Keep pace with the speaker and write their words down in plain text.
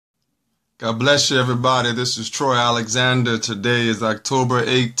God bless you, everybody. This is Troy Alexander. Today is October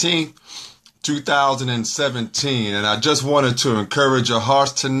 18th, 2017. And I just wanted to encourage your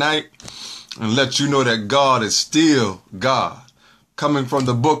hearts tonight and let you know that God is still God. Coming from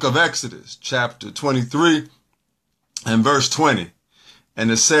the book of Exodus, chapter 23 and verse 20. And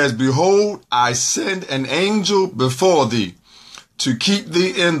it says, "Behold, I send an angel before thee to keep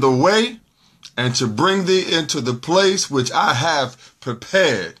thee in the way and to bring thee into the place which I have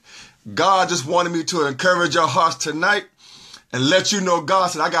prepared." God just wanted me to encourage your hearts tonight and let you know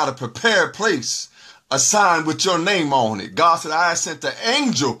God said, I got a prepared place, a sign with your name on it. God said, I sent the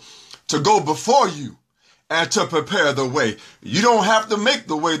angel to go before you and to prepare the way. You don't have to make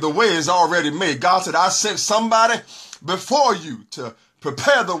the way is already made. God said, I sent somebody before you to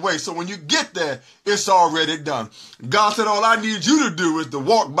prepare the way. So when you get there, it's already done. God said, all I need you to do is to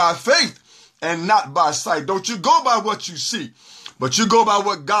walk by faith and not by sight. Don't you go by what you see, but you go by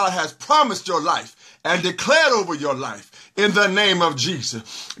what God has promised your life and declared over your life in the name of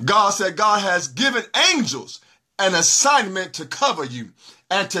Jesus. God said God has given angels an assignment to cover you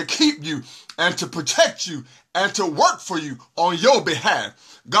and to keep you and to protect you and to work for you on your behalf.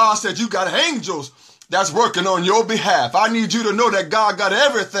 God said you got angels that's working on your behalf. I need you to know that God got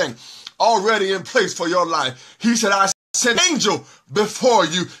everything already in place for your life. He said, I sent an angel before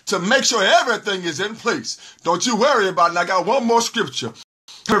you to make sure everything is in place. Don't you worry about it. And I got one more scripture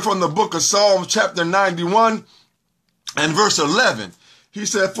from the book of Psalms, chapter 91 and verse 11. He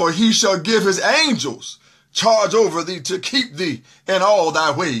said, for he shall give his angels charge over thee to keep thee in all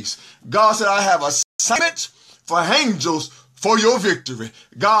thy ways. God said, I have a assignment for angels for your victory.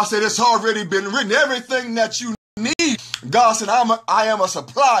 God said, it's already been written. Everything that you need. God said, I am a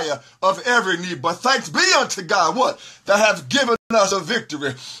supplier of every need. But thanks be unto God, what? That has given us a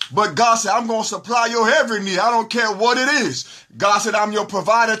victory. But God said, I'm going to supply your every need. I don't care what it is. God said, I'm your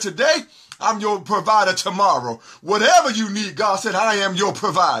provider today. I'm your provider tomorrow. Whatever you need, God said, I am your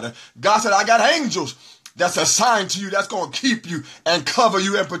provider. God said, I got angels that's assigned to you, that's going to keep you and cover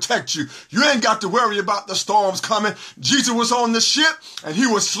you and protect you. You ain't got to worry about the storms coming. Jesus was on the ship and he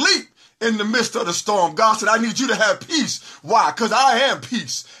was asleep in the midst of the storm. God said, I need you to have peace. Why? Because I am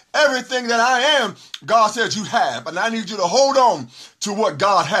peace. Everything that I am, God said you have. And I need you to hold on to what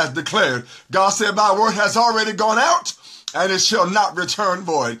God has declared. God said, my word has already gone out and it shall not return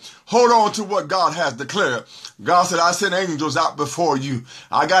void. Hold on to what God has declared. God said, I sent angels out before you.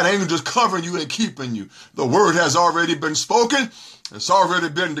 I got angels covering you and keeping you. The word has already been spoken. It's already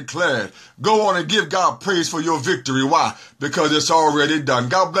been declared. Go on and give God praise for your victory. Why? Because it's already done.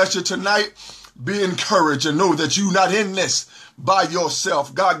 God bless you tonight. Be encouraged and know that you're not in this by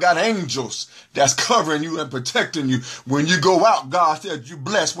yourself. God got angels that's covering you and protecting you. When you go out, God said you're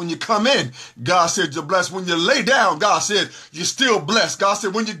blessed. When you come in, God said you're blessed. When you lay down, God said you're still blessed. God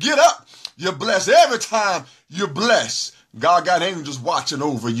said when you get up, you're blessed. Every time you're blessed. God got angels watching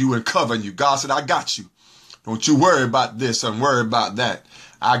over you and covering you. God said, I got you. Don't you worry about this and worry about that.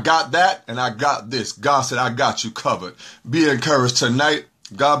 I got that and I got this. God said, I got you covered. Be encouraged tonight.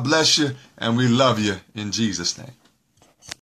 God bless you and we love you in Jesus' name.